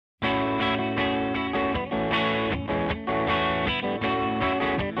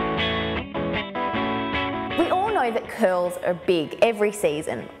know that curls are big every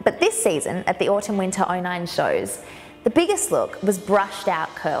season, but this season at the Autumn Winter '09 shows, the biggest look was brushed out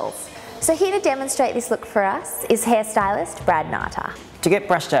curls. So here to demonstrate this look for us is hairstylist Brad Ngata. To get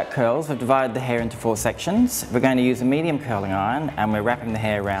brushed out curls, we've divided the hair into 4 sections. We're going to use a medium curling iron and we're wrapping the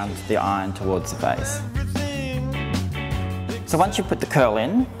hair around the iron towards the base. So once you put the curl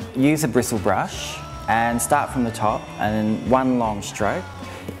in, use a bristle brush and start from the top, and in one long stroke,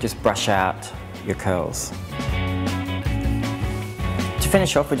 just brush out your curls. To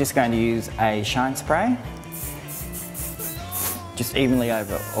finish off, we're just going to use a shine spray, just evenly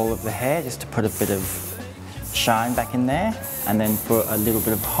over all of the hair, just to put a bit of shine back in there, and then for a little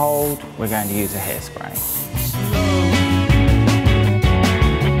bit of hold, we're going to use a hairspray.